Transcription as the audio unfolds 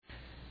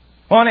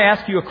I want to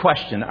ask you a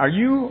question. Are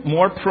you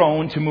more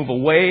prone to move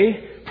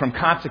away from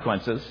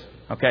consequences?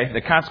 Okay,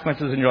 the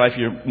consequences in your life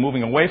you're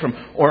moving away from.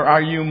 Or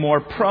are you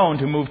more prone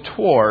to move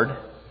toward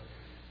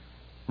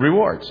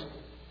rewards?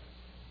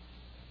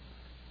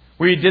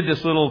 We did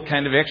this little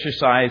kind of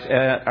exercise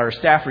at our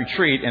staff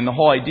retreat, and the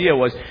whole idea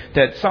was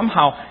that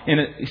somehow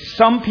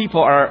some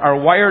people are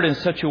wired in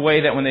such a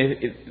way that when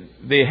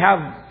they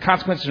have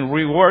consequences and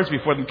rewards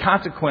before them,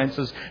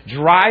 consequences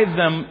drive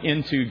them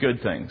into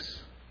good things.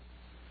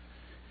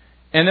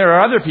 And there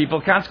are other people,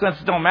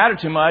 consequences don't matter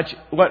too much.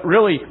 What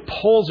really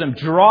pulls them,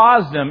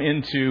 draws them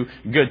into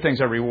good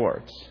things are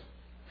rewards.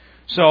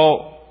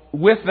 So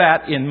with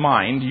that in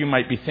mind, you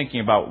might be thinking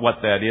about what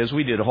that is.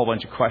 We did a whole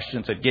bunch of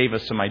questions that gave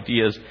us some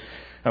ideas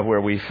of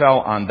where we fell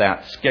on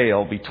that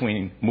scale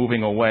between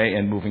moving away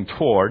and moving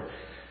toward.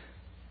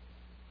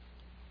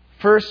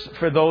 First,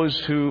 for those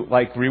who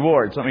like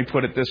rewards, let me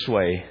put it this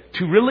way.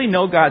 To really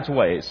know God's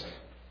ways,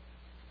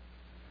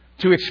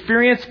 to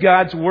experience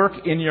God's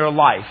work in your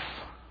life,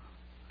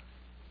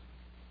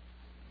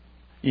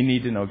 you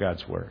need to know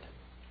God's Word.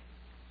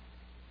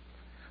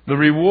 The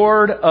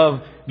reward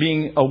of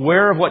being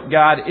aware of what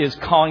God is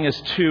calling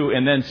us to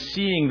and then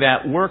seeing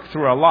that work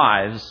through our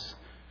lives,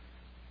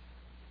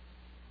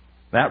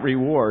 that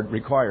reward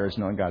requires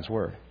knowing God's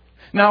Word.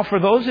 Now, for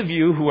those of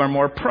you who are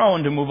more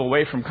prone to move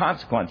away from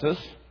consequences,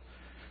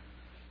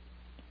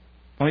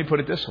 let me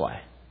put it this way.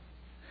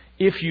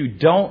 If you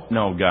don't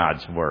know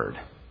God's Word,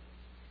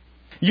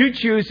 you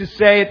choose to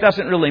say, it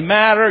doesn't really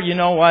matter. You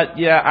know what?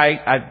 Yeah,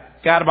 I've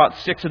got about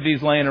 6 of these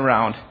laying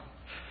around.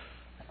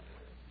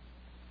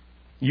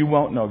 You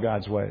won't know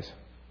God's ways.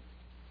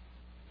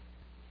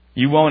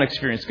 You won't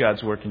experience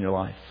God's work in your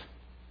life.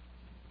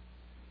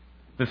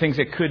 The things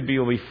that could be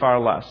will be far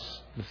less.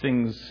 The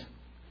things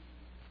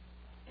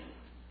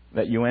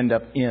that you end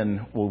up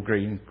in will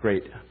bring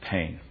great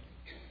pain.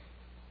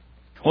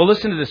 Well,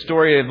 listen to the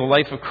story of the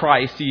life of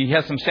Christ. He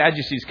has some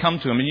Sadducees come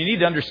to him. And you need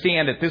to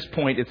understand at this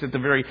point, it's at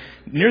the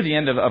near the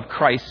end of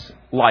Christ's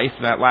life,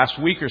 that last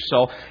week or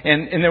so.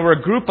 And there were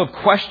a group of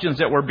questions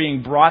that were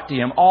being brought to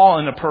him, all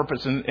in a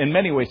purpose, in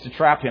many ways, to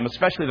trap him.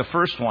 Especially the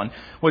first one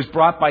was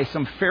brought by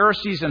some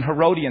Pharisees and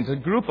Herodians, a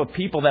group of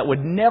people that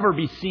would never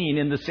be seen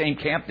in the same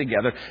camp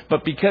together.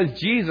 But because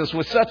Jesus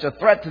was such a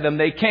threat to them,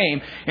 they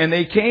came. And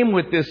they came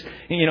with this,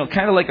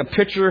 kind of like a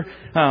pitcher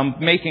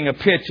making a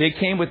pitch. They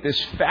came with this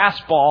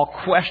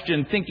fastball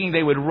question, thinking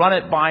they would run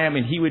it by him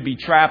and he would be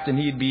trapped and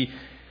he'd be,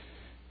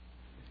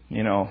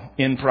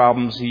 in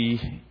problems.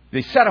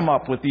 They set him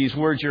up with these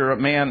words: you're a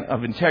man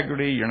of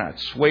integrity, you're not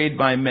swayed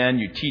by men,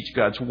 you teach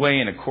God's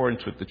way in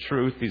accordance with the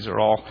truth. These are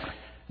all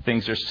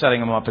things they're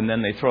setting him up, and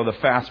then they throw the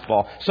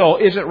fastball. So,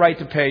 is it right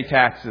to pay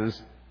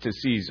taxes to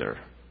Caesar?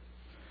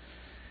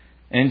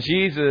 And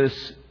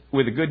Jesus,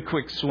 with a good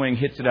quick swing,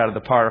 hits it out of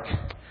the park.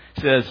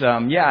 Says,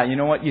 yeah, you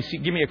know what? You see,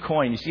 give me a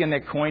coin. You see on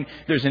that coin,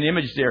 there's an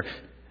image there.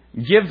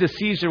 Give to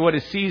Caesar what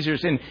is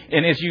Caesar's. And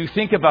as you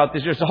think about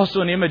this, there's also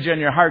an image in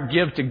your heart.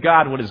 Give to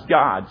God what is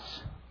God's.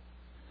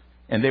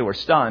 And they were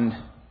stunned.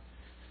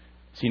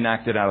 So he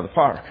knocked it out of the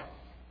park.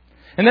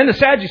 And then the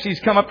Sadducees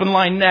come up in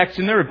line next,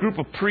 and they're a group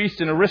of priests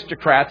and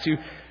aristocrats who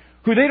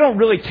they don't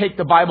really take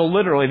the Bible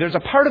literally. There's a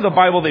part of the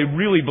Bible they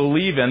really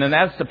believe in, and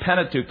that's the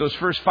Pentateuch, those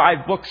first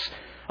 5 books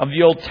of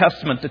the Old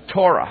Testament, the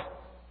Torah.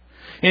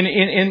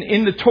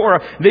 In the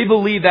Torah, they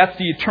believe that's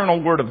the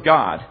eternal Word of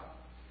God.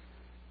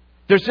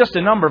 There's just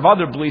a number of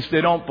other beliefs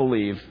they don't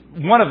believe.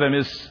 One of them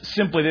is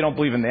simply they don't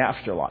believe in the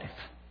afterlife.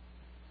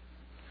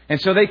 And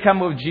so they come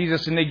with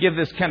Jesus and they give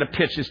this kind of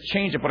pitch, this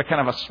change up, but a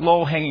kind of a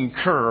slow hanging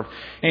curve.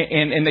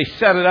 And they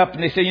set it up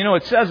and they say,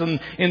 it says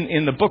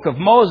in the book of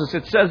Moses,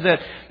 it says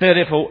that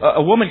if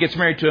a woman gets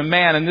married to a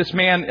man and this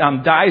man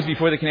dies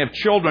before they can have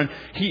children,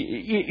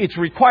 it's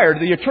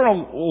required. The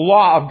eternal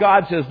law of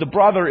God says the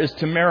brother is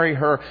to marry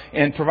her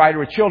and provide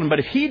her with children. But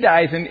if he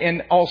dies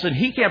and all of a sudden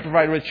he can't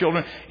provide her with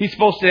children, he's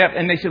supposed to have.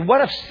 And they said,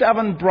 what if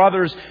 7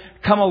 brothers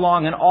come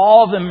along and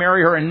all of them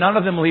marry her and none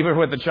of them leave her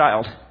with a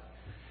child?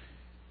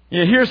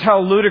 Here's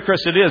how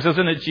ludicrous it is,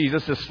 isn't it,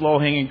 Jesus? This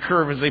slow-hanging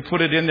curve as they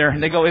put it in there.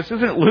 And they go,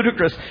 isn't it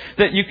ludicrous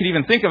that you could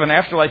even think of an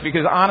afterlife?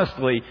 Because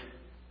honestly,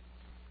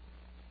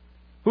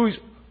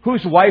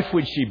 whose wife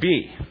would she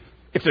be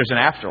if there's an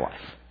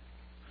afterlife?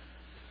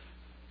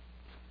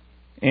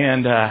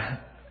 And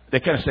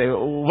they kind of say,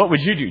 what would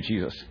you do,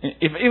 Jesus?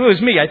 If it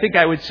was me, I think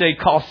I would say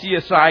call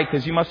CSI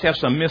because you must have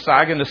some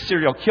misogynist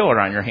serial killer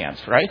on your hands,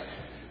 right?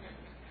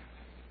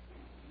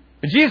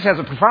 But Jesus has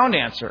a profound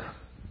answer.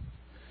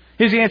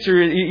 His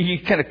answer, he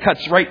kind of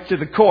cuts right to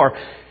the core.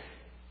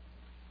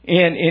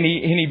 And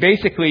he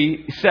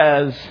basically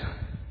says,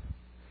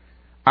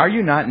 are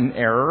you not in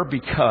error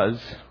because,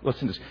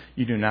 listen to this,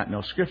 you do not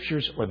know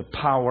Scriptures or the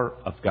power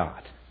of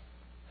God?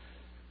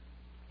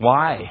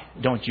 Why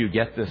don't you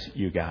get this,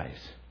 you guys?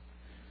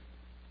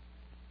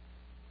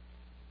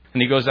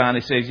 And he goes on,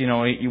 he says,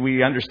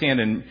 we understand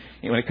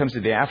when it comes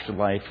to the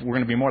afterlife, we're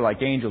going to be more like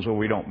angels where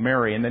we don't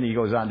marry. And then he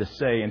goes on to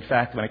say, in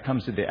fact, when it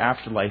comes to the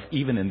afterlife,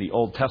 even in the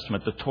Old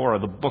Testament, the Torah,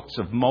 the books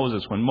of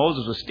Moses, when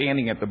Moses was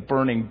standing at the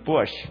burning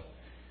bush,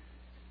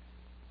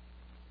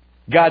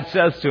 God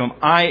says to him,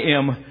 I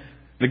am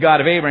the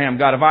God of Abraham,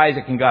 God of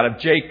Isaac, and God of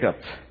Jacob.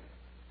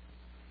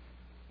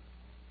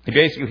 He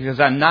basically says,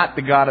 I'm not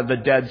the God of the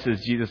dead,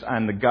 says Jesus.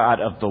 I'm the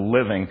God of the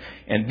living.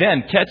 And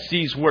then, catch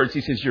these words.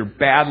 He says, you're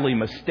badly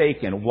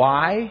mistaken.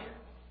 Why?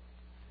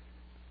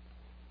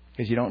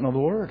 Because you don't know the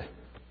Word.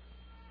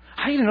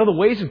 How do you know the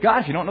ways of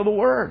God if you don't know the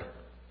Word?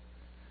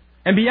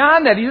 And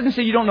beyond that, he doesn't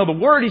say you don't know the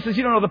Word. He says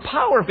you don't know the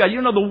power of God. You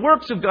don't know the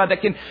works of God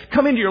that can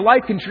come into your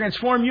life, can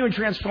transform you and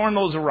transform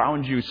those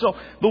around you. So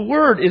the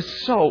Word is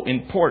so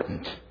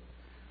important.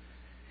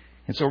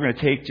 And so we're going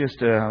to take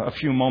just a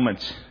few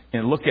moments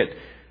and look at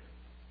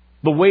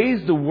the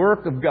ways the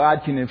work of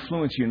God can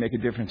influence you and make a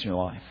difference in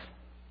your life.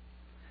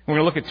 We're going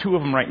to look at two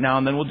of them right now,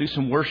 and then we'll do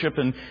some worship,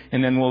 and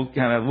then we'll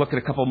kind of look at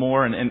a couple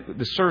more, and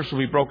the service will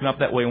be broken up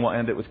that way, and we'll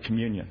end it with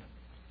communion.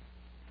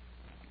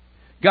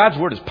 God's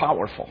Word is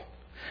powerful.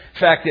 In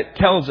fact, it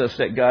tells us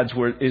that God's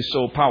Word is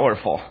so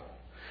powerful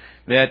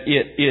that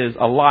it is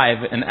alive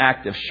and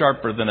active,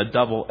 sharper than a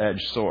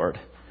double-edged sword.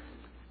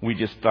 We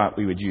just thought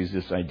we would use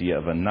this idea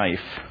of a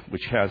knife,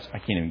 which has, I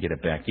can't even get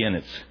it back in.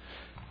 It's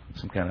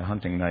some kind of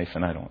hunting knife,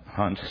 and I don't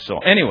hunt. So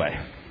anyway,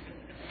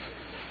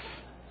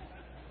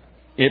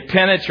 it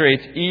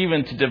penetrates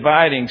even to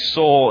dividing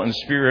soul and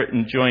spirit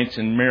and joints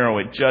and marrow.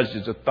 It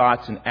judges the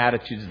thoughts and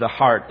attitudes of the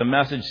heart. The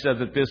Message says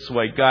it this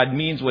way: God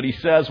means what He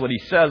says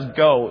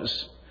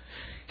goes.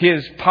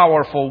 His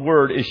powerful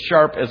Word is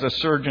sharp as a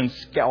surgeon's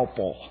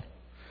scalpel,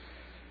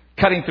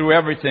 cutting through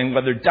everything,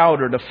 whether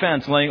doubt or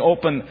defense, laying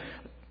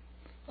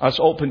us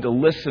open to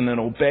listen and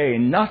obey.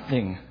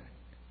 Nothing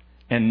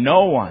and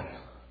no one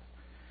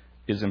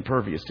is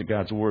impervious to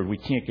God's Word. We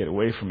can't get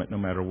away from it no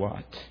matter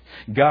what.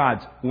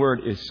 God's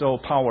Word is so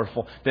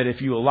powerful that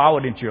if you allow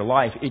it into your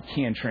life, it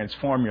can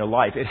transform your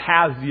life. It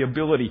has the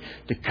ability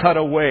to cut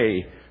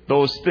away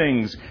those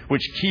things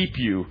which keep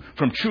you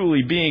from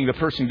truly being the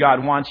person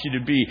God wants you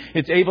to be.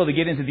 It's able to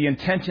get into the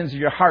intentions of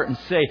your heart and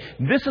say,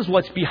 this is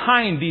what's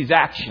behind these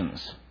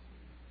actions.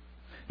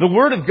 The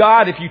Word of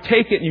God, if you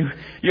take it and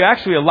you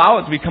actually allow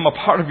it to become a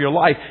part of your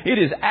life, it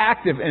is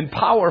active and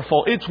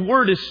powerful. Its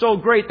Word is so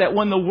great that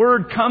when the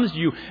Word comes to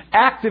you,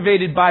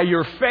 activated by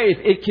your faith,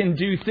 it can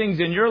do things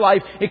in your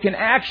life. It can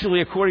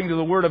actually, according to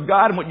the Word of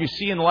God and what you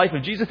see in the life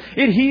of Jesus,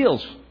 it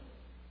heals.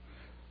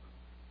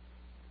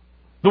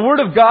 The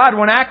Word of God,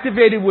 when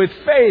activated with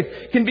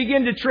faith, can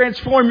begin to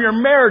transform your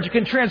marriage. It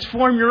can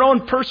transform your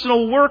own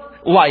personal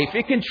work life.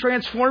 It can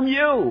transform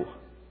you.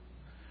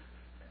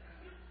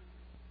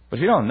 But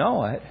if you don't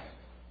know it,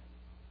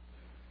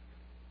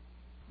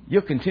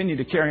 you'll continue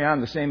to carry on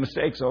the same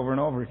mistakes over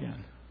and over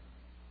again.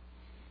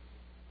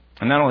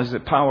 And not only is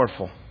it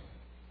powerful,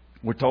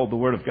 we're told the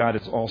Word of God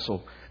is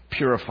also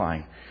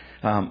purifying.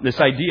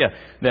 This idea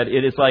that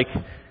it is like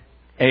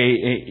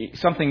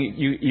something,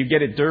 you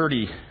get it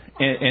dirty,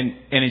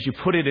 and as you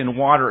put it in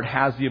water, it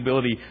has the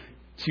ability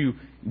to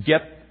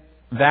get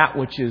that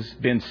which has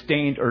been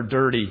stained or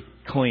dirty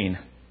clean.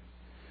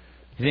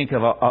 You think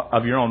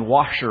of your own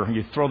washer, and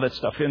you throw that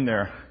stuff in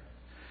there,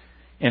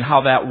 and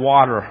how that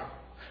water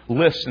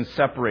lifts and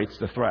separates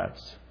the threads.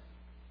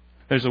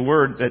 There's a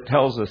word that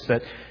tells us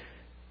that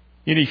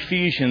in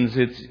Ephesians,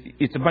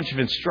 it's a bunch of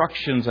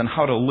instructions on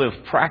how to live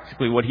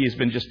practically what he has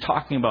been just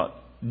talking about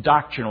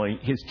doctrinally,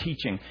 his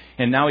teaching.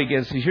 And now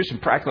here's some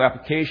practical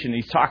application.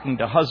 He's talking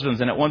to husbands,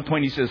 and at one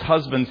point he says,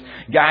 husbands,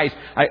 guys,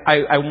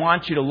 I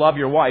want you to love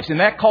your wives. In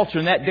that culture,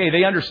 in that day,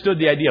 they understood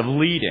the idea of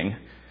leading.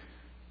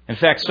 In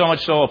fact, so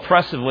much so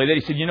oppressively that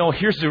he said,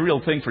 here's the real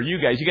thing for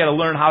you guys. You got to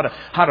learn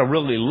how to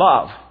really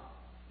love.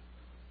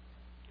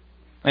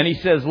 And he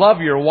says,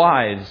 love your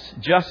wives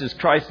just as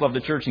Christ loved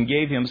the church and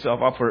gave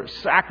himself up for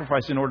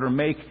sacrifice in order to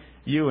make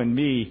you and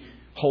me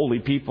holy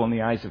people in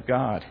the eyes of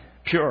God,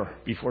 pure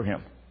before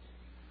him.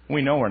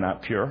 We know we're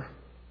not pure.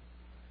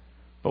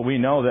 But we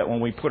know that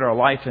when we put our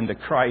life into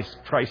Christ,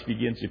 Christ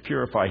begins to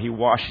purify. He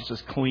washes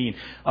us clean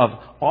of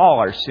all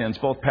our sins,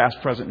 both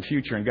past, present, and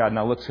future. And God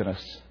now looks at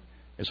us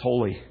as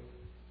holy.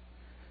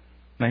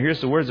 Now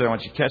here's the words that I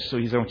want you to catch. So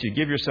he says, I want you to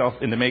give yourself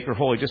and to make her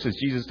holy, just as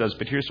Jesus does.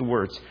 But here's the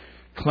words.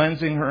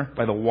 Cleansing her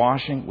by the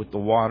washing with the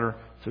water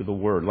through the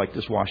Word, like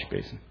this wash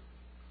basin.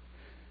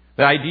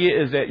 The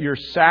idea is that your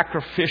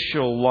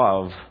sacrificial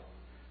love,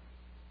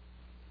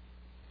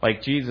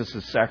 like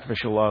Jesus'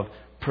 sacrificial love,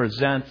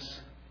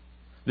 presents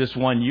this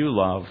one you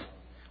love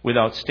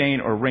without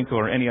stain or wrinkle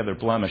or any other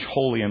blemish,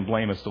 holy and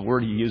blameless. The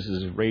word he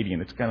uses is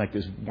radiant. It's kind of like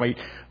this white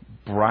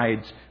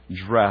bride's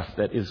dress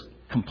that is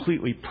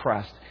completely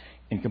pressed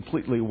and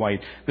completely white.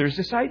 There's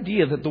this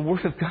idea that the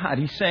Word of God,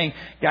 he's saying,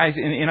 guys,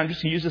 and I'm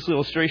just going to use this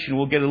illustration.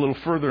 We'll get a little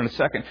further in a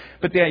second.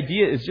 But the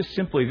idea is just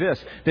simply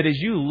this, that as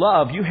you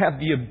love, you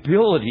have the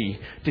ability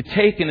to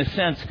take, in a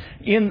sense,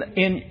 in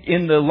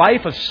the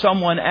life of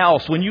someone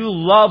else. When you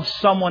love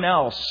someone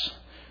else,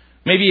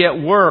 Maybe at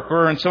work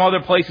or in some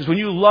other places. When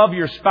you love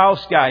your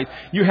spouse, guys,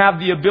 you have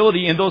the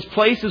ability in those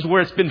places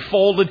where it's been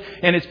folded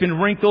and it's been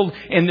wrinkled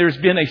and there's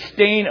been a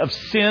stain of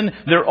sin,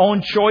 their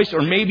own choice,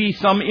 or maybe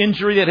some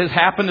injury that has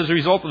happened as a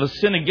result of a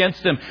sin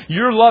against them.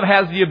 Your love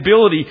has the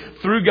ability,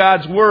 through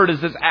God's Word,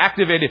 as it's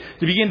activated,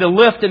 to begin to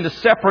lift and to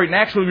separate and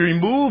actually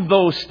remove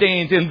those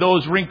stains and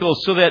those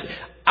wrinkles so that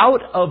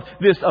out of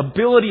this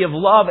ability of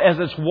love, as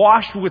it's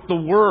washed with the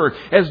Word,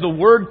 as the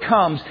Word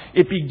comes,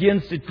 it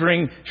begins to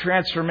bring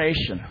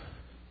transformation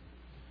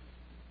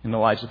in the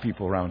lives of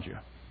people around you.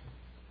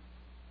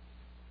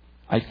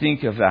 I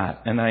think of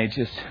that and I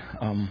just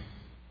am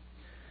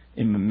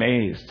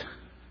amazed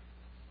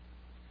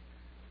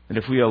that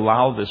if we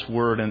allow this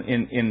Word,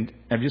 and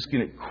I'm just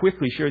going to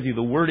quickly share with you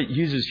the word it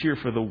uses here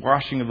for the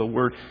washing of the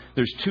Word.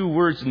 There's 2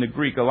 words in the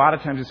Greek. A lot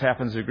of times this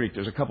happens in the Greek.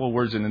 There's a couple of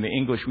words, and in the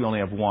English we only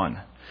have one.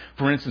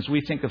 For instance,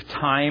 we think of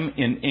time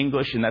in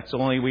English, and that's the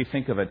only way we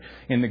think of it.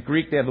 In the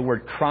Greek, they have the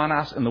word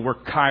chronos and the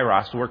word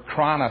kairos. The word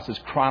chronos is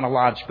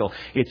chronological.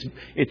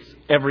 It's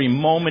every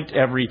moment,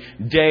 every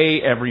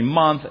day, every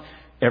month,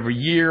 every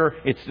year.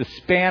 It's the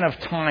span of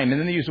time. And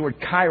then they use the word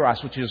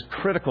kairos, which is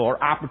critical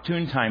or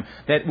opportune time.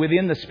 That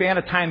within the span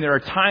of time, there are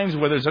times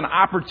where there's an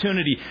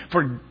opportunity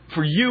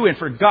for you and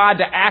for God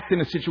to act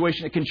in a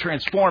situation that can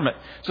transform it.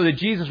 So that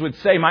Jesus would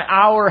say, my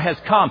hour has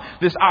come.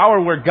 This hour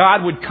where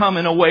God would come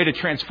in a way to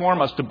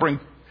transform us, to bring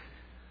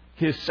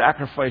His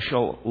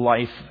sacrificial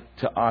life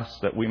to us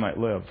that we might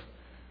live.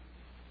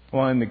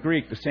 Well, in the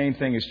Greek, the same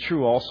thing is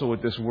true also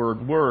with this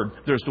word.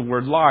 There's the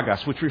word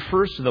logos, which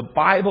refers to the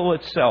Bible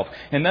itself.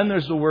 And then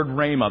there's the word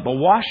rhema. The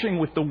washing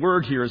with the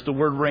word here is the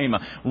word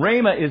rhema.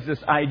 Rhema is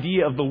this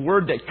idea of the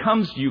word that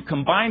comes to you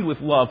combined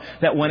with love,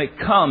 that when it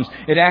comes,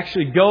 it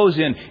actually goes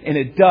in and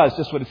it does.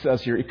 That's what it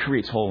says here. It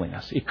creates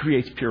holiness. It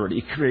creates purity.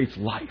 It creates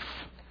life.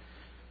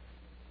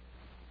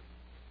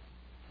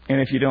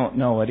 And if you don't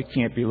know it, it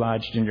can't be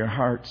lodged in your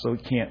heart, so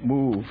it can't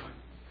move.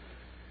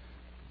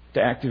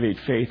 To activate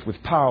faith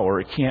with power,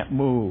 it can't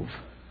move.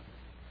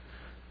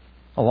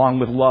 Along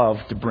with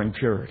love to bring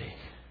purity.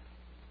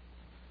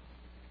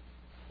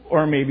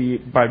 Or maybe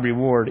by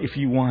reward, if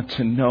you want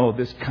to know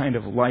this kind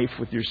of life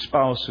with your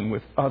spouse and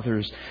with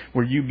others,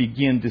 where you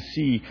begin to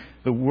see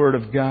the Word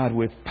of God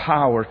with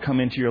power come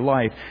into your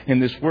life, and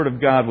this Word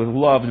of God with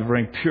love to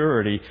bring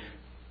purity,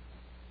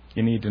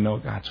 you need to know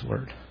God's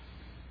Word.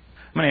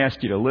 I'm going to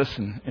ask you to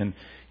listen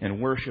and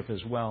worship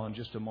as well in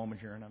just a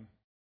moment here.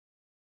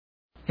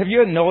 Have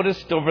you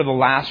noticed over the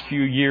last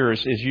few years,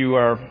 as you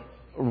are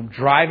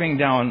driving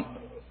down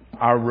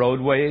our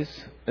roadways,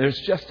 there's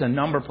just a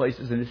number of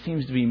places, and it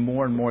seems to be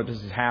more and more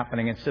this is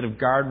happening. Instead of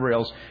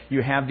guardrails,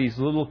 you have these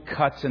little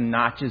cuts and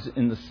notches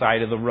in the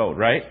side of the road,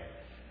 right?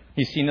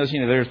 You've seen those,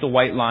 there's the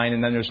white line,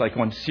 and then there's like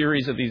one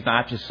series of these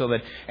notches so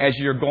that as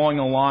you're going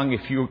along,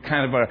 if you're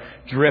kind of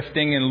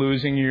drifting and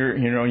losing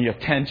your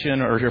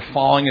attention or you're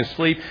falling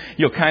asleep,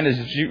 you'll kind of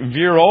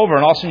veer over,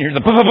 and all of a sudden you hear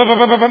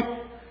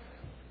the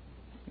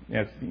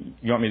Yes,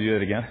 you want me to do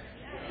that again?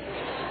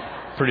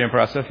 Pretty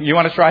impressive. You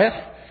want to try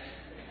it?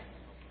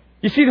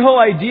 You see, the whole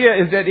idea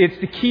is that it's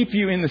to keep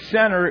you in the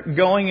center,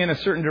 going in a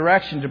certain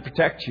direction to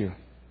protect you.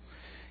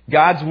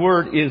 God's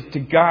Word is to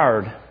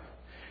guard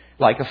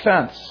like a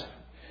fence.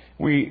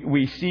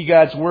 We see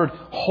God's Word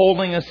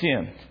holding us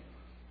in.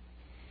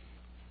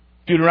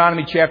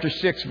 Deuteronomy chapter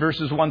 6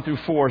 verses 1 through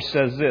 4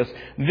 says this.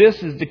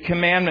 This is the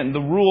commandment,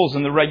 the rules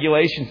and the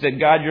regulations that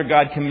God your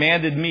God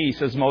commanded me,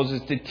 says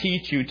Moses, to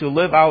teach you to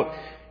live out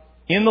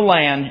in the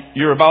land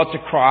you're about to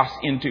cross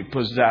into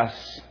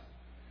possess.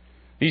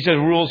 These are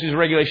the rules, these are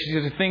regulations,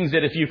 these are things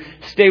that if you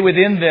stay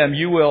within them,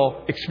 you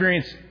will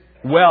experience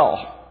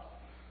well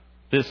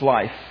this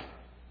life.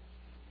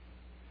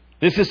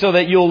 This is so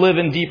that you'll live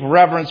in deep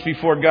reverence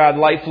before God,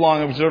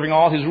 lifelong, observing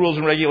all His rules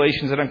and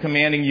regulations that I'm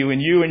commanding you,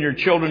 and your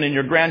children and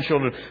your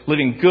grandchildren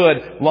living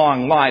good,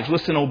 long lives.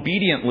 Listen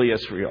obediently,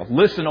 Israel.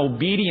 Listen,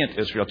 obedient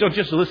Israel. Don't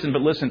just listen,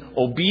 but listen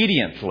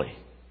obediently.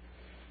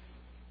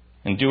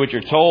 And do what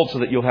you're told so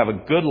that you'll have a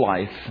good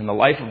life and the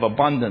life of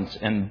abundance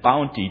and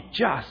bounty,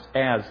 just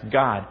as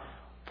God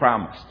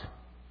promised.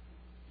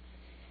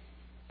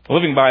 The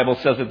Living Bible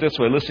says it this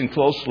way. Listen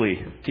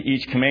closely to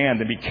each command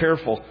and be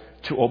careful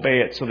to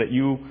obey it so that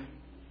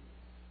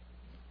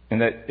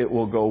it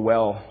will go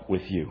well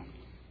with you.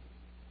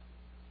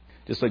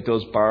 Just like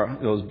those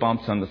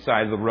bumps on the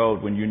side of the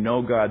road, when you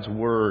know God's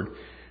Word,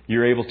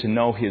 you're able to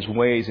know His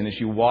ways, and as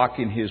you walk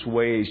in His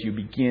ways, you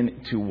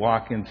begin to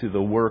walk into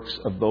the works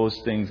of those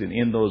things, and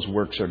in those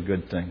works are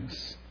good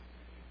things.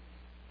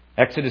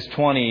 Exodus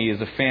 20 is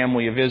a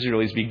family of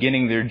Israel. He's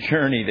beginning their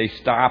journey. They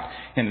stop,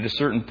 and at a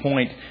certain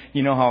point,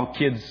 you know how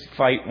kids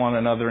fight one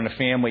another in a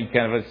family.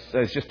 I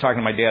was just talking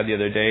to my dad the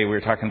other day. We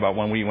were talking about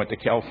when we went to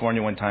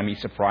California one time. He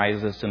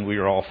surprised us, and we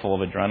were all full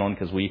of adrenaline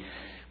because we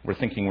were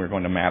thinking we were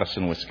going to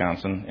Madison,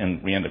 Wisconsin,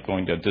 and we ended up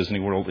going to Disney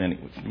World.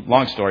 And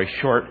long story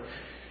short,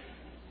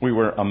 we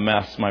were a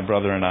mess, my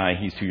brother and I.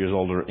 He's 2 years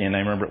older. And I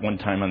remember at one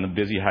time on the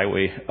busy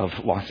highway of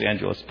Los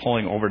Angeles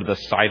pulling over to the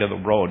side of the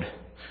road.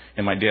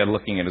 And my dad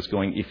looking at us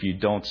going, if you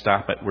don't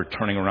stop it, we're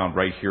turning around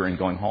right here and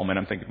going home. And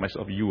I'm thinking to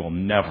myself, you will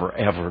never,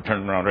 ever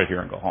turn around right here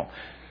and go home.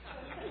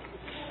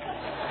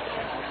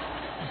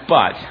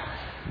 But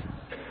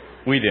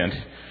we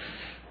didn't.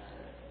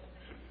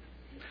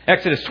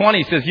 Exodus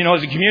 20 says,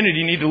 as a community,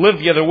 you need to live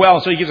together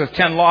well. So he gives us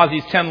 10 laws.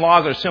 These 10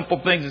 laws are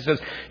simple things. It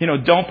says,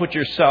 don't put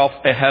yourself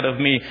ahead of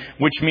me,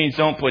 which means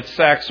don't put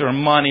sex or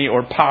money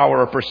or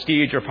power or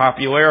prestige or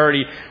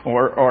popularity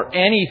or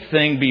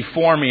anything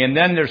before me. And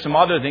then there's some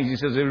other things. He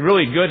says, it's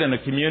really good in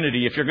a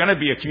community. If you're going to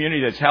be a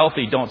community that's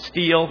healthy, don't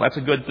steal. That's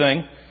a good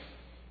thing.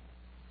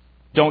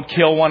 Don't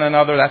kill one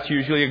another. That's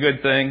usually a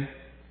good thing.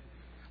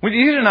 Well,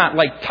 these are not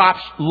like top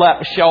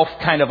shelf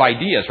kind of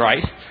ideas,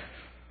 right?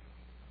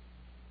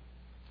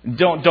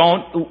 Don't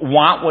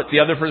want what the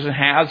other person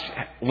has,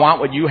 want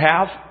what you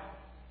have.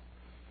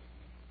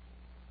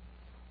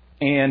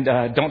 And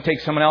don't take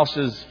someone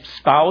else's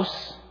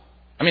spouse.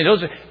 I mean,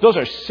 those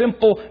are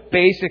simple,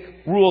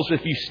 basic rules.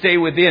 If you stay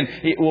within,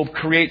 it will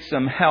create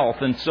some health.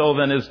 And so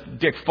then, as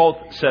Dick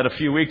Folk said a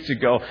few weeks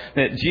ago,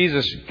 that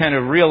Jesus kind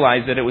of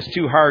realized that it was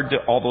too hard to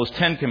all those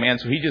 10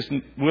 commands, so he just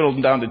whittled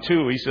them down to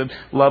 2. He said,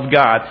 love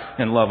God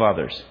and love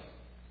others.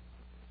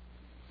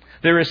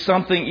 There is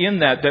something in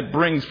that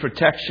brings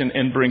protection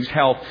and brings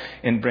health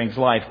and brings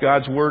life.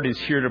 God's Word is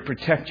here to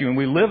protect you. And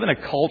we live in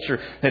a culture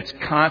that's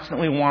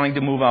constantly wanting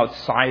to move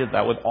outside of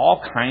that with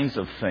all kinds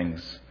of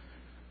things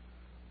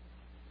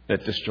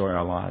that destroy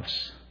our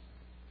lives.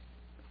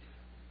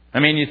 I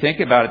mean, you think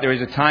about it. There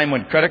was a time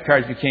when credit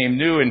cards became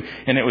new and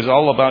it was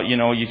all about,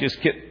 you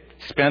just get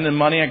spending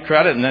money on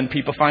credit, and then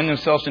people find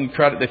themselves in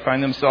credit, they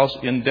find themselves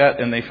in debt,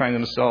 and they find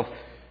themselves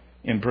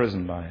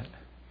imprisoned by it.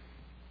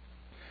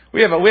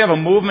 We have a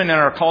movement in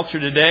our culture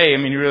today. I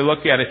mean, you really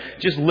look at it,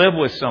 just live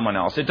with someone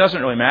else. It doesn't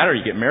really matter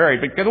you get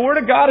married, but the Word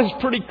of God is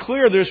pretty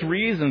clear. There's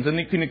reasons, and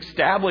you can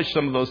establish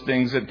some of those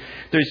things. That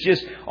there's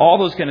just all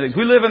those kind of things.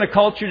 We live in a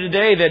culture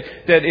today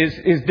that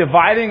is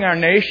dividing our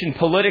nation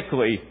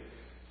politically.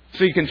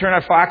 So you can turn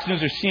on Fox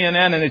News or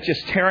CNN, and it's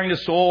just tearing the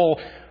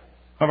soul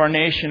of our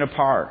nation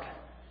apart.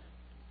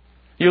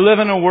 You live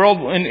in a world,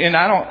 and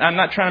I'm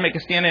not trying to make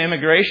a stand on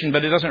immigration,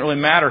 but it doesn't really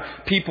matter.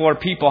 People are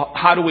people.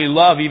 How do we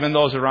love even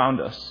those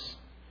around us?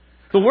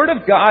 The Word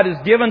of God is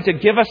given to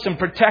give us some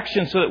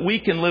protection so that we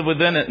can live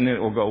within it and it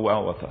will go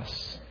well with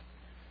us.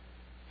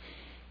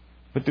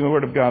 But the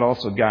Word of God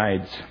also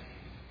guides.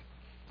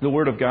 The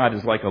Word of God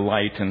is like a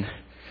light, and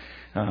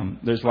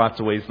there's lots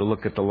of ways to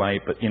look at the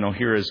light. But,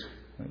 here is,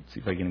 let's see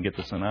if I can get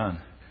this one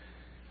on.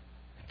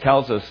 It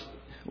tells us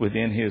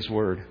within His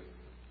Word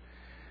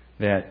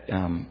that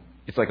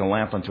it's like a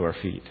lamp unto our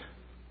feet,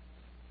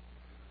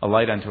 a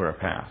light unto our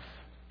path.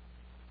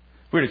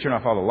 If we were to turn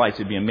off all the lights,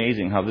 it'd be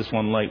amazing how this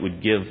one light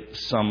would give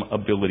some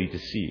ability to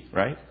see,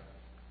 right?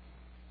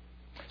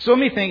 So let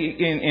me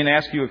think and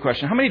ask you a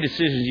question. How many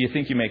decisions do you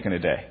think you make in a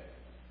day?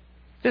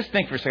 Just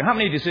think for a second. How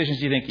many decisions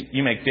do you think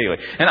you make daily?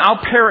 And I'll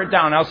pare it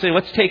down. I'll say,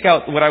 let's take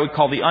out what I would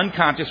call the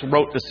unconscious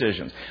rote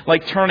decisions,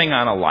 like turning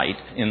on a light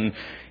and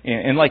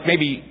like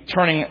maybe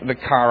turning the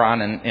car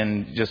on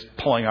and just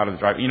pulling out of the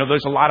driveway.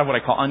 There's a lot of what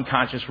I call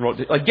unconscious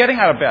rote, like getting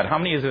out of bed. How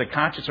many is it a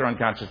conscious or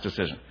unconscious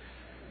decision?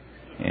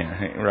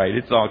 Yeah, right.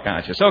 It's all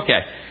conscious. Okay.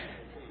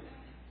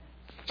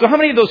 So how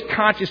many of those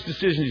conscious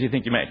decisions do you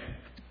think you make?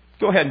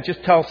 Go ahead and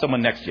just tell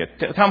someone next to you.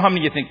 Tell them how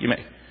many you think you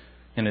make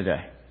in a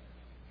day.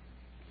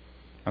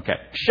 Okay.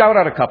 Shout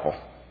out a couple.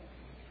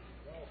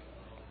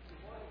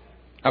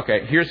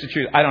 Okay. Here's the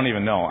truth. I don't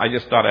even know. I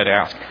just thought I'd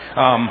ask.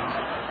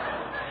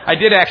 I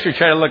did actually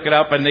try to look it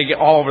up, and they get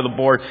all over the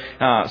board.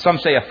 Some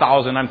say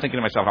 1,000. I'm thinking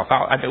to myself,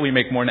 I bet we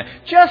make more than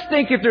that. Just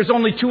think if there's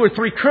only 2 or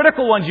 3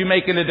 critical ones you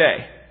make in a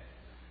day.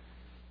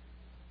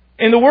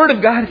 And the Word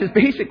of God is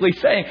basically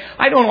saying,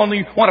 I don't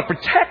only want to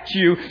protect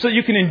you so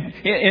you can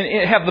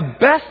have the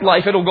best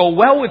life, it'll go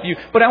well with you,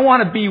 but I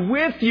want to be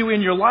with you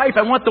in your life.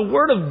 I want the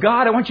Word of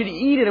God. I want you to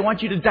eat it. I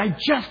want you to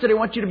digest it. I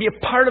want you to be a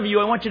part of you.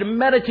 I want you to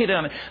meditate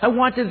on it. I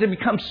want it to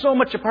become so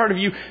much a part of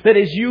you that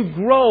as you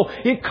grow,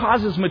 it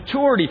causes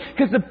maturity.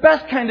 Because the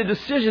best kind of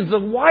decisions, the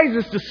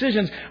wisest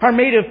decisions, are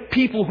made of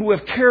people who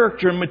have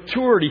character and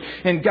maturity.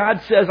 And God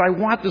says, I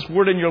want this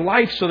Word in your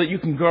life so that you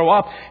can grow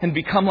up and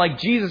become like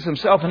Jesus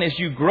Himself. And as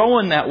you grow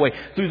in that way,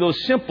 through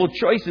those simple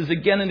choices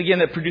again and again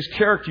that produce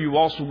character, you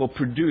also will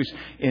produce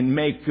and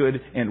make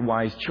good and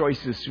wise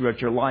choices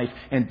throughout your life.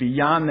 And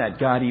beyond that,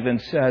 God even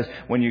says,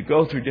 when you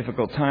go through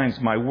difficult times,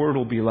 my Word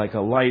will be like a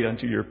light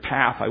unto your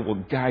path. I will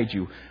guide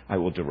you. I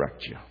will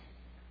direct you.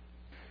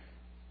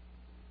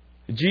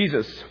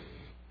 Jesus,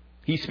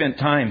 He spent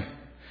time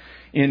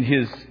in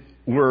His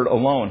Word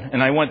alone.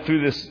 And I went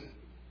through this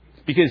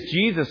because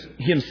Jesus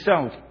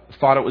Himself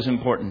thought it was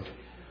important.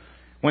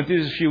 Went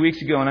through this a few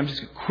weeks ago, and I'm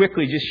just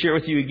quickly share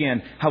with you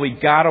again how He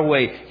got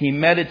away. He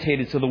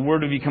meditated so the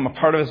Word would become a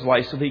part of His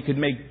life so that He could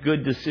make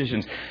good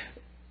decisions.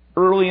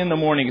 Early in the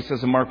morning, it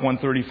says in Mark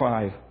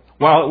 1:35,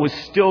 while it was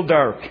still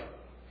dark,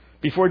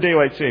 before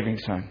daylight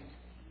savings time,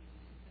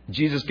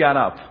 Jesus got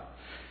up.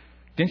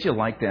 Didn't you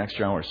like the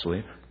extra hour of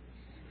sleep?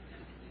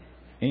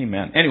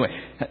 Amen. Anyway,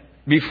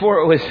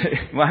 while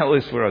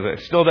it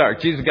was still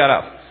dark, Jesus got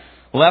up.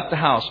 left the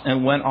house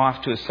and went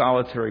off to a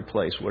solitary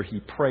place where he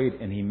prayed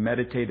and he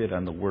meditated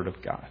on the Word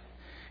of God.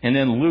 And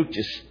then Luke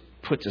just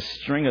puts a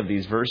string of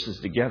these verses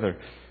together.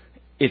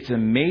 It's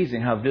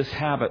amazing how this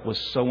habit was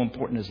so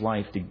important in his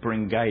life to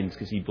bring guidance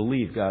because he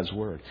believed God's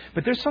Word.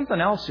 But there's something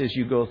else as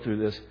you go through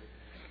this.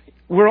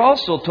 We're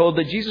also told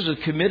that Jesus was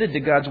committed to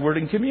God's Word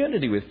in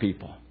community with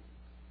people.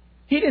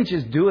 He didn't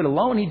just do it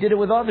alone. He did it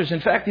with others.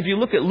 In fact, if you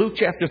look at Luke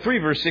chapter 3,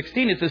 verse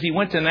 16, it says he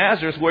went to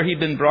Nazareth where he'd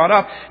been brought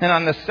up. And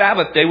on the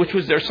Sabbath day, which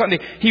was their Sunday,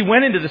 he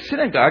went into the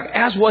synagogue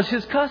as was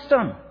his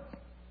custom.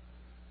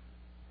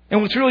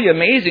 And what's really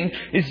amazing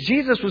is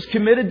Jesus was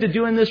committed to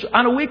doing this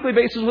on a weekly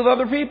basis with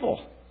other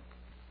people.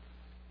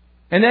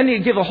 And then you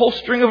give a whole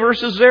string of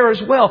verses there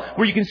as well,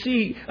 where you can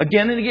see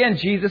again and again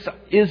Jesus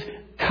is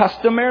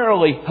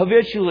customarily,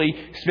 habitually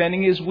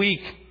spending his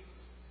week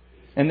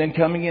and then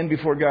coming in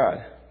before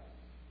God.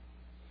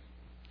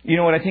 You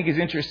know what I think is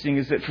interesting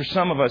is that for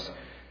some of us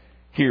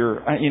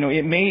here,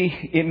 it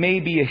may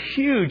be a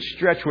huge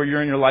stretch where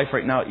you're in your life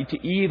right now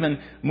to even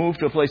move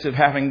to a place of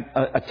having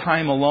a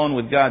time alone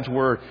with God's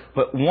Word.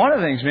 But one of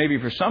the things maybe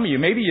for some of you,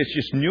 maybe it's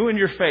just new in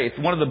your faith.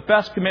 One of the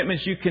best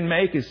commitments you can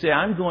make is say,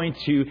 I'm going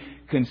to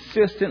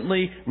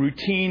consistently,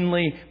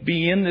 routinely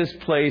be in this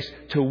place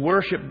to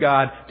worship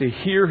God, to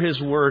hear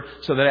His Word,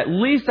 so that at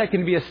least I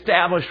can be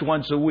established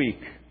once a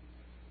week.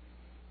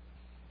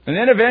 And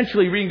then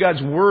eventually reading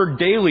God's Word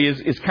daily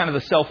is kind of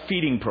the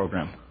self-feeding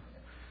program.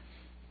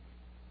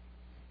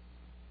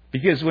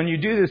 Because when you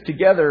do this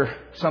together,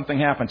 something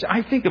happens.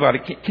 I think about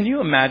it. Can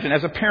you imagine?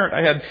 As a parent,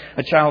 I had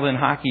a child in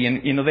hockey,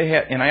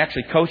 and I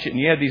actually coached it, and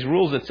you had these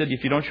rules that said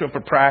if you don't show up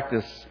for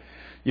practice,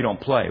 you don't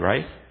play,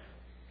 right?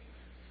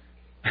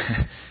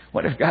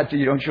 What if God said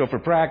you don't show up for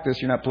practice,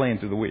 you're not playing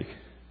through the week?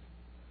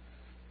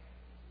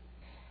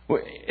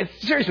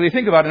 Seriously,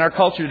 think about it. In our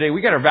culture today,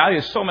 we got our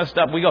values so messed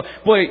up. We go,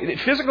 boy,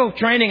 physical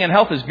training and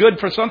health is good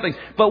for some things.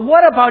 But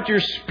what about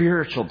your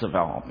spiritual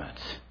development?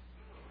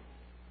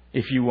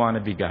 If you want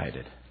to be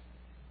guided.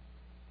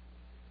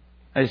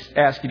 I just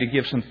ask you to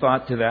give some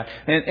thought to that.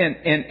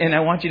 And I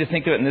want you to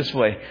think of it in this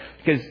way.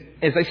 Because,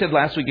 as I said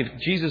last week,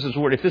 if Jesus'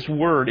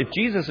 Word, if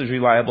Jesus is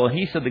reliable, and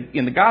He said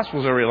in the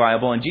Gospels are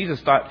reliable, and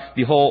Jesus thought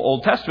the whole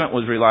Old Testament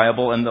was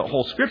reliable, and the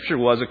whole Scripture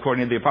was,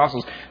 according to the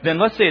Apostles, then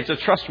let's say it's a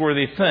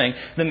trustworthy thing.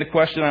 Then the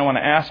question I want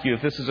to ask you,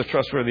 if this is a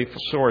trustworthy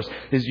source,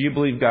 is do you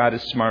believe God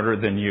is smarter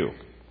than you?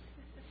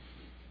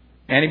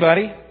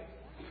 Anybody?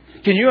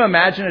 Can you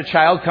imagine a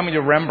child coming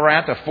to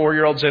Rembrandt, a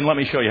 4-year-old, saying, let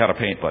me show you how to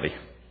paint, buddy?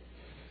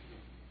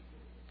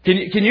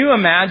 Can you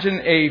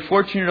imagine a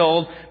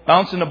 14-year-old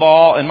bouncing the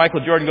ball and Michael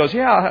Jordan goes,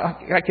 yeah,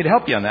 I could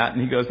help you on that.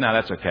 And he goes, no,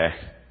 that's okay.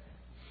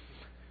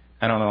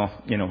 I don't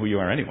know, who you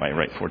are anyway,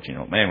 right?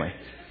 14-year-old. Anyway.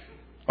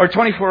 Or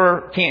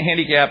 24, can't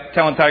handicap,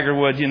 telling Tiger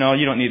Woods, you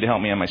don't need to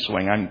help me on my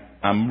swing.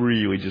 I'm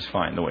really just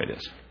fine the way it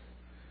is.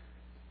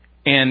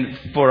 And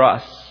for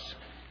us,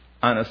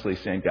 honestly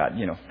saying, God,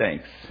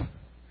 thanks.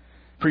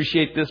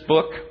 Appreciate this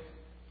book.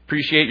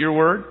 Appreciate your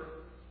Word.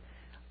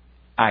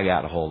 I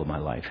got a hold of my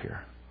life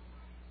here.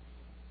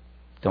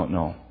 Don't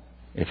know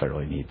if I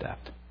really need that.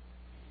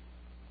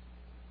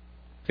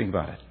 Think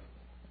about it.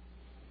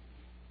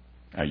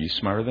 Are you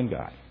smarter than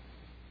God?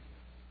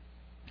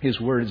 His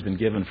Word has been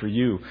given for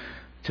you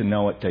to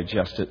know it,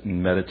 digest it,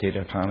 and meditate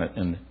upon it,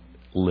 and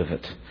live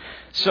it.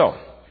 So,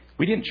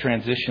 we didn't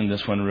transition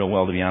this one real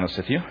well, to be honest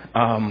with you. So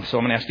I'm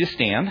going to ask you to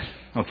stand,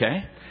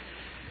 okay?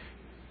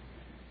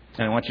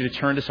 And I want you to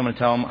turn to someone and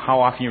tell them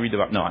how often you read the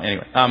Bible. No,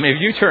 anyway. If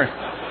you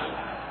turn...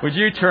 Would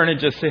you turn and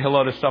just say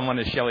hello to someone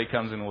as Shelley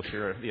comes and we'll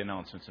share the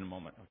announcements in a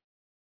moment.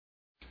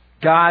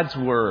 God's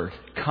Word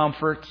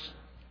comforts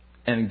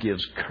and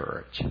gives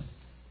courage.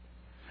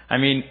 I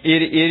mean,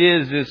 it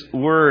is this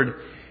Word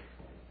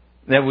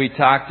that we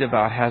talked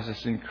about has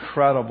this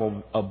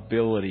incredible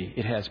ability.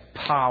 It has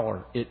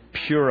power. It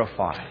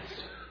purifies.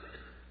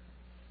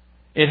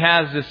 It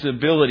has this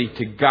ability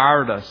to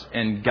guard us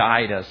and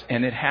guide us.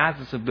 And it has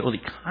this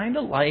ability kind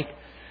of like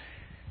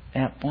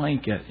that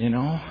blanket,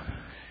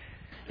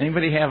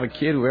 Anybody have a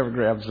kid who ever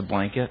grabs the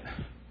blanket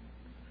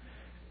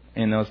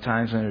in those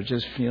times when they're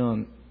just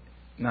feeling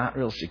not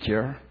real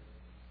secure?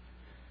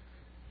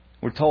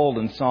 We're told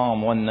in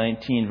Psalm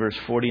 119, verse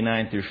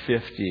 49 through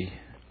 50,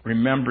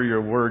 remember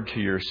your word to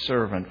your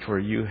servant, for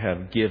you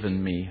have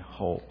given me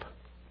hope.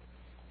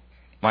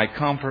 My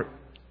comfort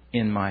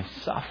in my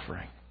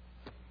suffering.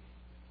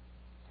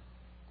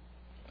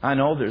 I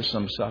know there's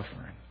some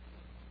suffering.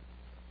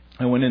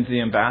 I went into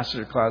the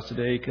ambassador class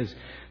today because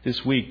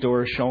this week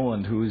Doris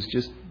Scholand, who is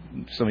just,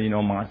 some of you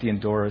know Monty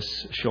and Doris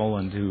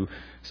Scholand, who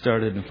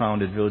started and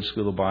founded Village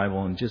School of the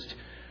Bible, and just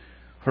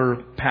her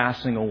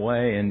passing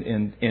away, and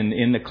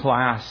in the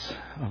class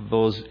of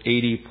those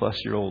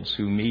 80-plus-year-olds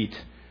who meet,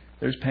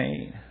 there's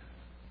pain.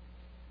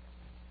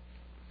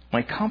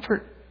 My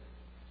comfort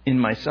in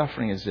my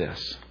suffering is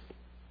this,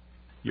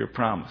 your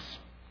promise.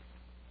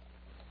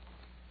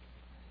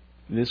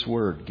 This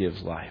Word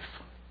gives life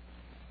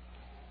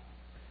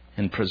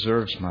and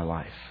preserves my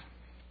life.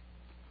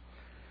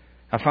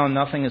 I found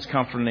nothing as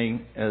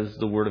comforting as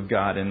the Word of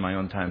God in my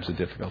own times of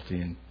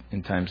difficulty and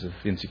in times of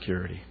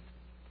insecurity.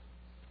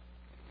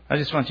 I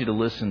just want you to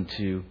listen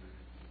to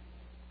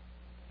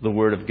the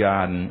Word of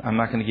God. And I'm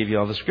not going to give you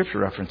all the scripture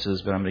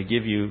references, but I'm going to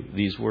give you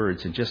these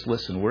words. And just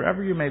listen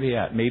wherever you may be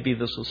at. Maybe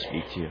this will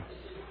speak to you.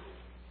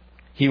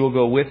 He will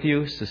go with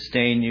you,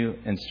 sustain you,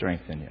 and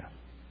strengthen you.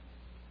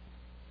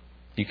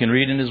 You can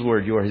read in His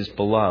Word, you are His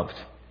beloved.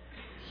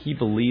 He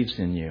believes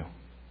in you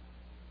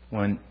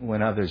when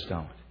others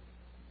don't.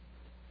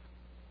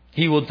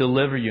 He will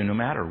deliver you no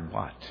matter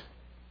what.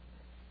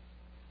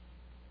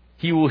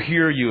 He will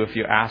hear you if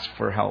you ask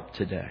for help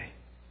today.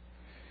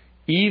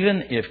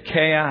 Even if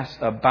chaos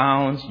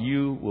abounds,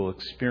 you will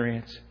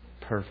experience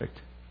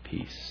perfect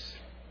peace.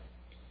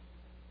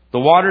 The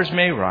waters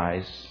may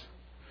rise,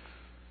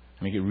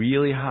 make it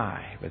really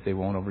high, but they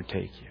won't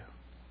overtake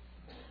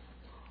you.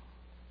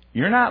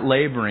 You're not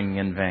laboring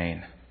in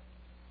vain.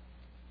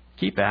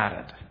 Keep at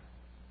it.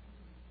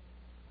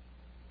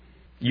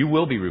 You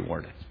will be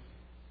rewarded.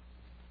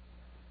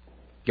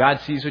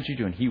 God sees what you're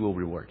doing. He will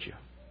reward you.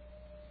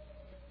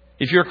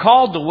 If you're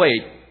called to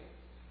wait,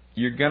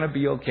 you're going to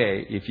be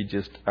okay if you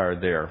just are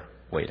there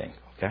waiting.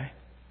 Okay?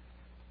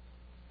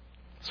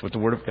 That's what the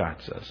Word of God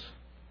says.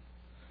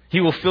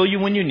 He will fill you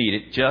when you need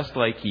it, just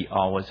like He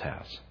always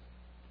has.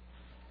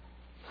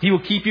 He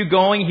will keep you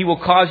going. He will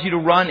cause you to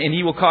run, and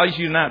He will cause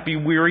you to not be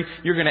weary.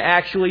 You're going to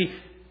actually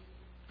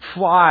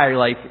fly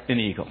like an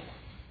eagle.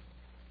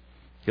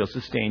 He'll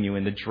sustain you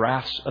in the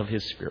drafts of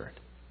His Spirit.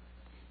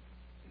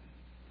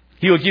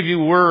 He will give you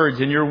words,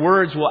 and your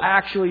words will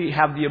actually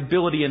have the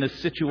ability in a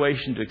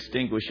situation to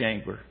extinguish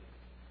anger.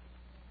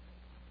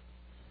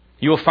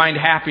 You will find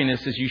happiness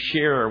as you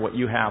share what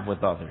you have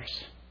with others.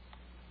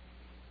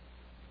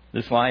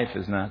 This life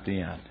is not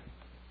the end.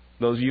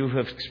 Those of you who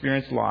have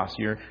experienced loss,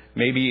 you're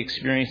maybe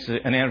experienced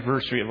an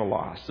anniversary of a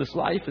loss. This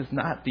life is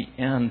not the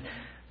end.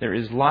 There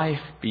is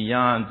life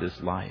beyond this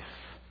life.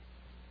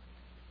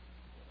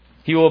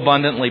 He will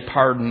abundantly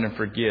pardon and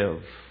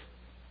forgive.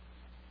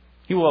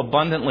 He will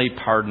abundantly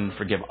pardon and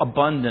forgive.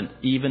 Abundant,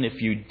 even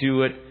if you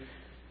do it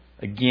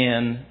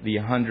again the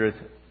 100th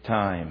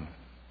time.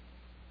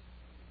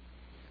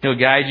 He'll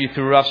guide you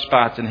through rough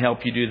spots and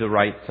help you do the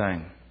right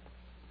thing.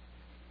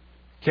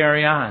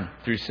 Carry on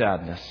through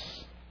sadness.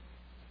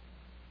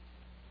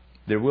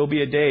 There will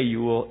be a day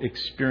you will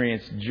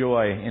experience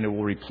joy and it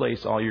will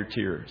replace all your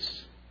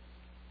tears.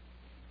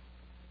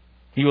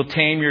 He will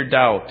tame your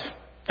doubt.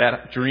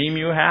 That dream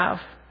you have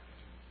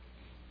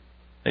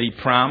that He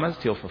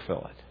promised, He'll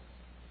fulfill it.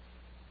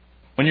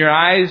 When your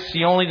eyes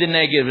see only the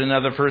negative in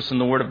another person,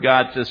 the Word of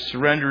God says,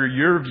 surrender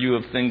your view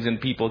of things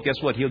and people.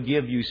 Guess what? He'll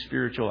give you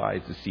spiritual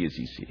eyes to see as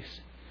He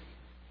sees.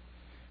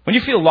 When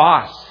you feel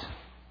lost,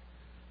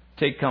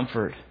 take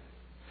comfort.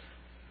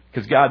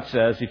 Because God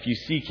says, if you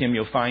seek Him,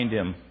 you'll find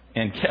Him.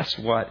 And guess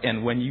what?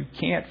 And when you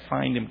can't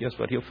find Him, guess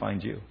what? He'll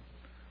find you.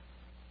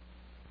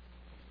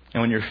 And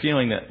when you're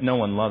feeling that no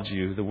one loves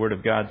you, the Word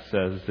of God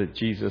says that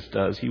Jesus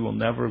does. He will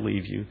never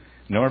leave you,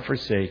 nor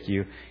forsake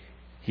you.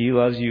 He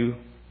loves you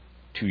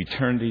to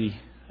eternity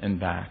and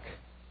back.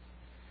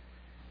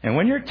 And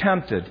when you're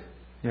tempted,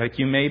 like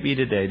you may be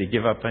today, to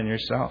give up on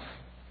yourself,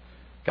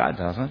 God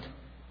doesn't.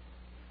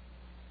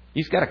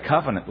 He's got a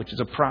covenant, which is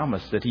a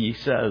promise that He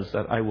says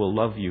that I will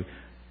love you.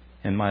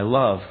 And my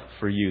love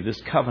for you,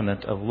 this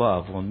covenant of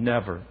love, will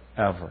never,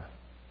 ever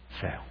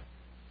fail.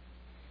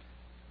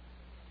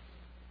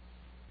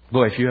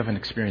 Boy, if you haven't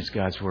experienced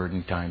God's Word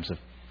in times of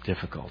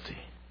difficulty.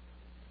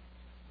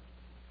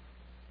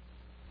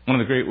 One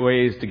of the great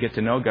ways to get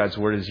to know God's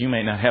Word is you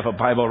may not have a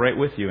Bible right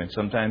with you. And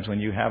sometimes when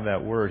you have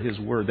that Word, His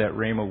Word, that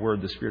Rhema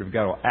Word, the Spirit of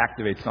God will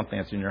activate something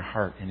that's in your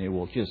heart and it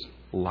will just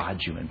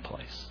lodge you in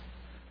place.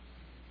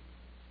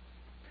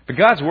 But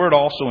God's Word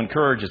also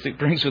encourages. It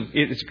brings with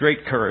it its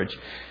great courage.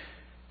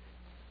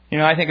 You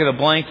know, I think of the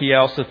blankie. I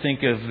also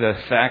think of the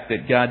fact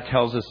that God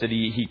tells us that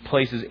He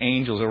places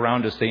angels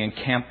around us. They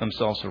encamp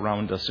themselves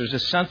around us. There's a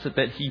sense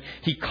that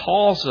He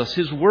calls us.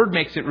 His Word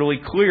makes it really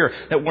clear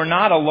that we're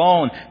not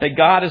alone, that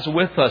God is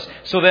with us,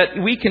 so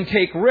that we can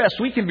take risks.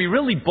 We can be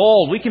really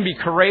bold. We can be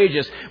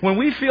courageous. When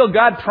we feel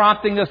God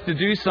prompting us to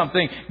do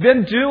something,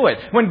 then do it.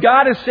 When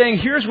God is saying,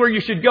 here's where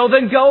you should go,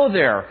 then go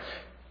there.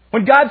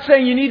 When God's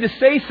saying you need to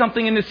say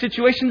something in this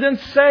situation, then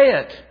say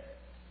it.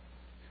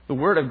 The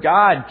Word of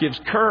God gives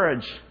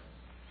courage.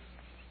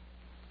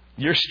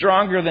 You're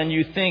stronger than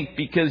you think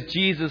because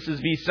Jesus is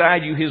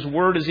beside you. His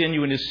Word is in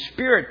you and His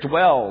Spirit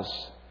dwells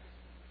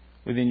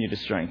within you to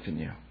strengthen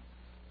you.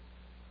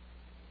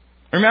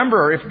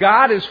 Remember, if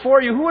God is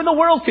for you, who in the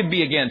world could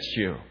be against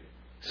you?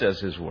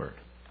 Says His Word.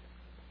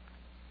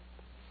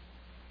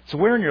 So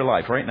where in your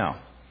life right now?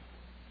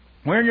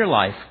 Where in your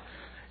life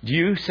do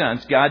you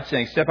sense God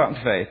saying, step out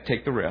in faith,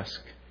 take the risk?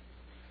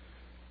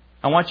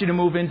 I want you to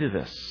move into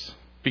this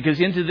because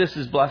into this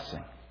is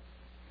blessing.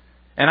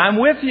 And I'm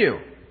with you.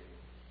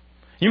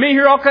 You may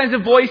hear all kinds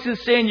of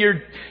voices saying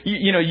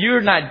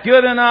you're not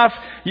good enough.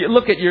 You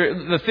look at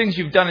the things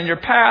you've done in your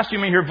past. You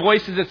may hear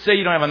voices that say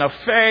you don't have enough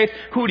faith.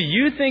 Who do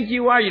you think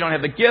you are? You don't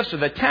have the gifts or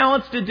the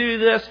talents to do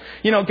this.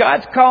 You know,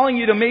 God's calling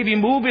you to maybe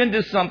move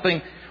into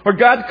something, or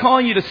God's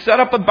calling you to set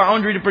up a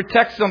boundary to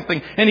protect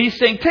something. And He's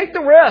saying, take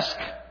the risk.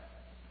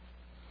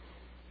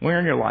 Where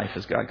in your life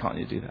is God calling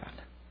you to do that?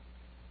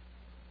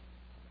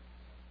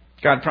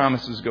 God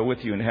promises to go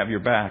with you and have your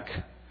back.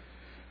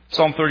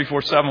 Psalm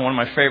 34:7, one of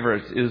my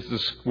favorites, is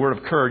this word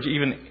of courage.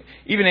 Even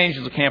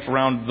angels camp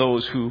around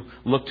those who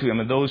look to Him,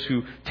 and those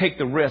who take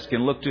the risk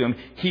and look to Him,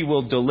 He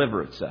will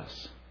deliver, it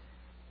says.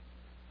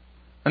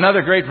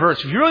 Another great verse.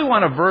 If you really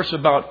want a verse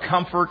about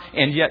comfort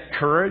and yet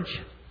courage,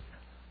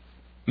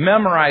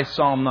 memorize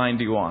Psalm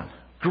 91.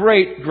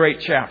 Great,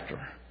 great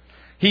chapter.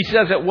 He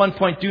says at one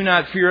point, do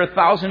not fear.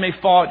 1,000 may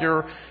fall at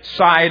your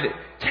side.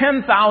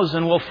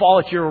 10,000 will fall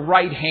at your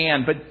right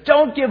hand. But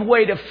don't give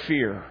way to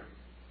fear.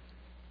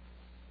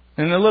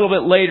 And a little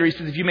bit later, he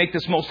says, if you make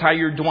this Most High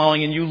your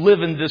dwelling and you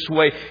live in this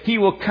way, He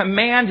will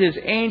command His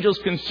angels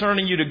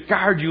concerning you to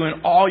guard you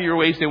in all your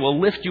ways. They will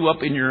lift you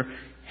up in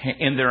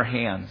their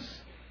hands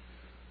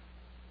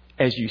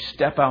as you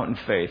step out in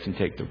faith and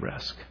take the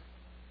risk.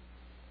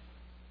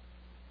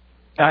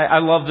 I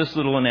love this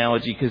little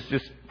analogy because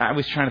I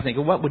was trying to think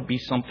of what would be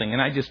something.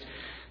 And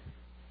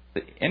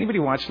anybody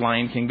watch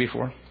Lion King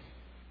before?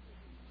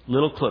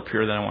 Little clip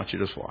here that I want you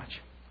to just watch.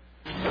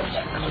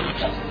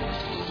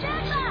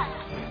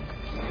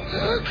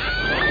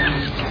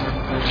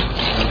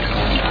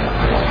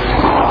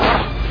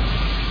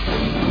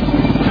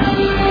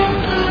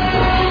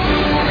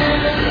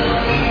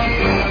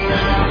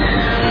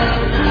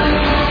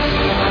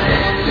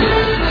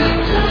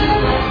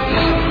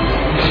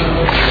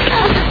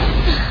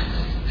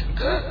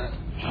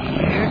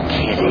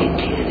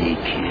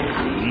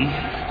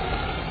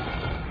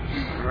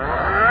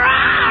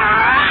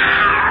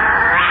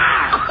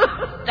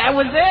 That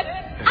was it?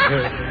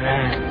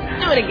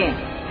 Do it again.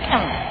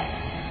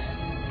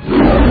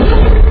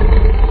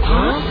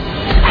 Huh?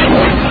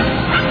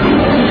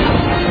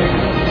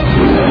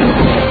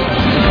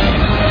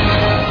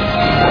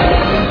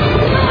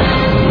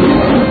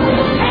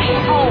 Hey,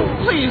 oh,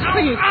 please.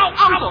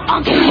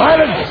 Uncle.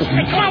 Silence!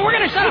 Hey, come on, we're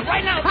going to shut up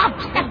right now.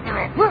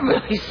 We're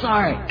really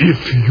sorry.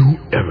 If you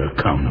ever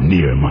come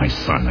near my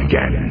son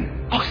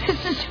again... Oh,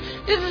 this is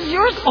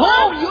your son?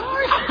 Oh,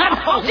 yours?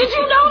 Did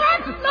you know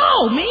that?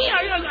 No, me?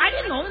 I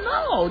didn't know.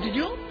 No, did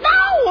you?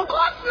 No, of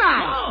course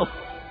not. No.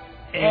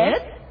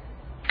 Ed?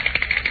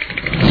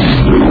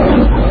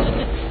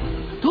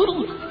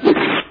 Doodle.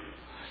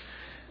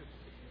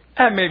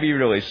 That may be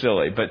really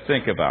silly, but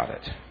think about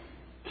it.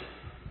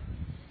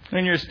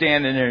 When you're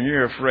standing there and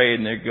you're afraid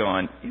and they're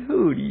going,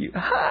 who do you,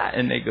 ha?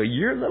 And they go,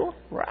 you're little?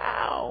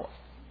 Wow.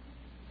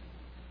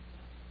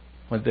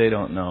 What they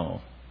don't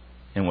know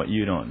and what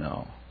you don't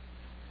know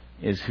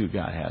is who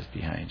God has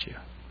behind you.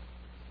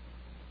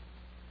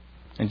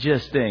 And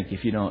just think,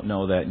 if you don't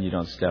know that and you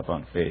don't step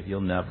on faith,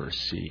 you'll never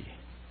see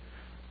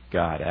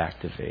God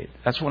activate.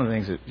 That's one of the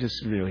things that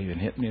just really even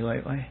hit me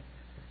lately.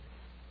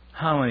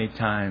 How many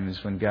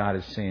times when God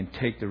is saying,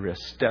 take the risk,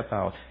 step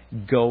out,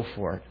 go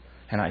for it,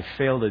 and I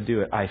fail to do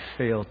it, I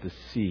fail to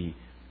see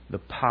the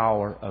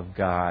power of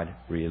God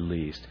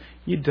released.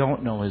 You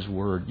don't know His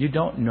Word. You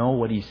don't know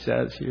what He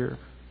says here.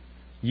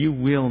 You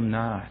will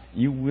not.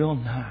 You will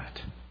not.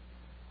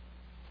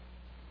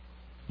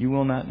 You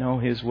will not know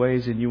His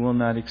ways, and you will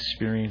not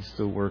experience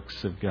the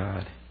works of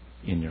God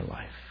in your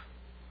life.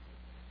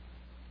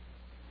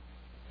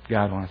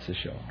 God wants to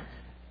show.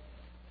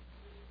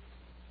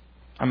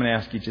 I'm going to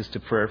ask you just to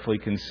prayerfully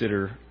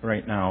consider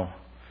right now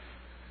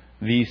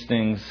these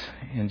things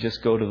and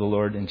just go to the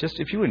Lord. And just,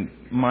 if you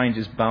wouldn't mind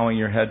just bowing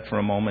your head for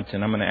a moment,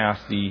 and I'm going to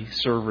ask the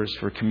servers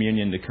for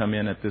communion to come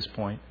in at this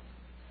point.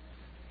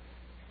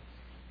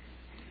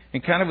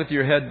 And kind of with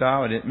your head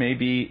bowed, it may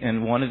be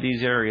in one of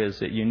these areas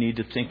that you need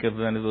to think of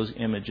one of those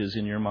images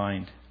in your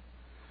mind.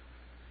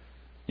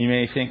 You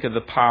may think of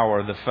the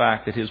power, the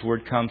fact that His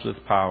Word comes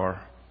with power.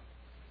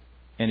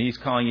 And He's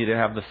calling you to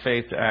have the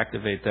faith to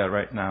activate that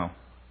right now.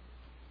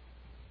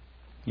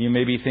 You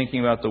may be thinking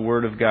about the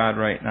Word of God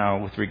right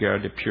now with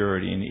regard to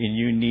purity. And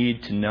you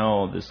need to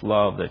know this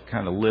love that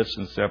kind of lifts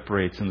and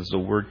separates, and as the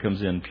Word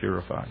comes in,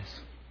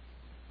 purifies.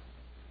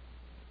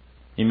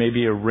 You may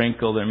be a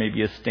wrinkle, there may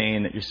be a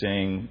stain that you're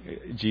saying,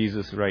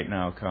 Jesus, right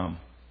now, come.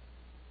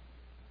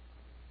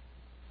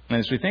 And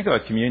as we think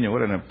about communion,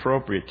 what an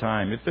appropriate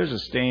time. If there's a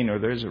stain or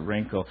there's a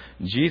wrinkle,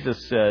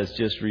 Jesus says,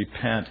 just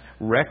repent,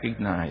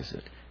 recognize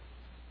it.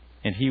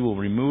 And He will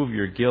remove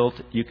your guilt.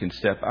 You can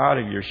step out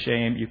of your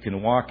shame. You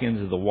can walk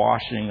into the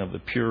washing of the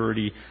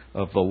purity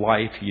of the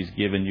life He's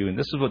given you. And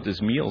this is what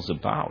this meal is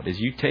about. As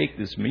you take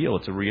this meal,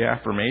 it's a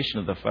reaffirmation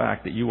of the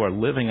fact that you are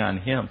living on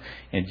Him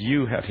and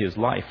you have His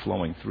life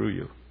flowing through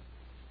you.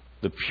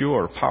 The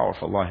pure,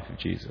 powerful life of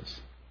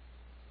Jesus.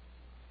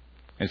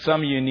 And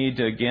some of you need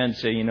to again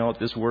say, you know what,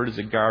 this Word is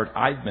a guard.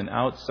 I've been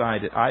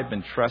outside it. I've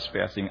been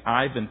trespassing.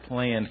 I've been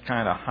playing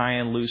kind of high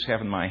and loose,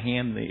 having my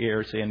hand in the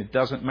air, saying it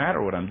doesn't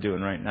matter what I'm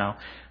doing right now.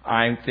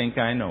 I think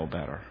I know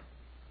better.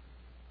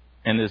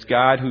 And this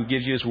God who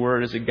gives you His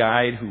Word as a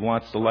guide, who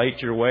wants to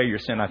light your way, you're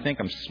saying, I think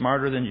I'm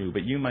smarter than you.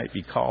 But you might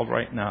be called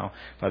right now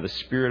by the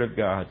Spirit of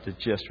God to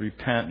just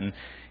repent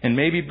and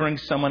maybe bring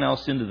someone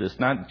else into this.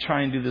 Not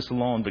try and do this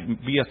alone,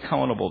 but be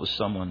accountable to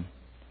someone.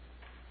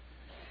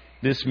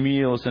 This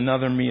meal is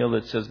another meal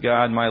that says,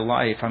 God, my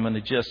life, I'm going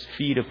to just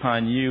feed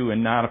upon you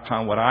and not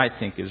upon what I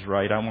think is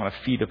right. I want to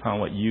feed upon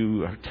what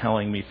you are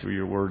telling me through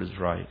your word is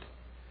right.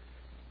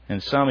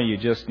 And some of you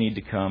just need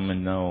to come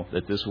and know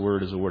that this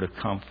word is a word of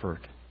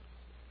comfort.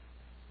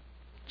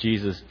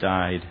 Jesus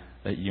died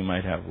that you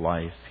might have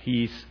life.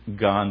 He's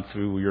gone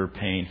through your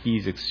pain.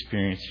 He's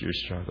experienced your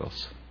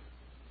struggles.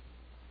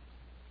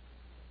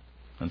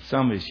 And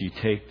some of you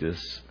take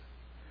this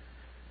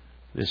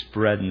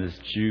bread and this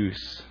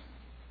juice.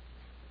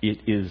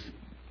 It is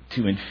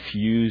to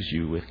infuse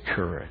you with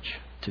courage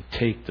to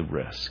take the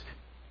risk.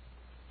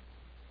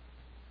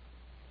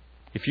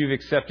 If you've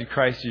accepted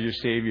Christ as your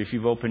Savior, if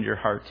you've opened your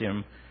heart to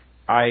Him,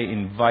 I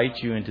invite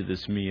you into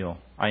this meal.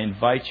 I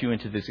invite you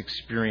into this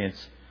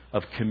experience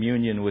of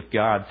communion with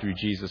God through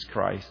Jesus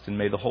Christ. And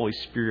may the Holy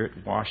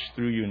Spirit wash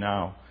through you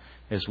now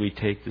as we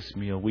take this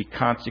meal. We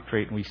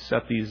consecrate and we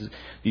set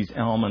these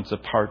elements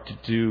apart to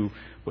do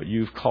what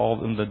you've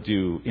called them to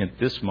do in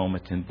this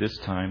moment, in this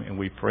time. And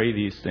we pray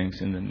these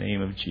things in the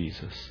name of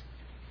Jesus.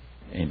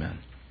 Amen.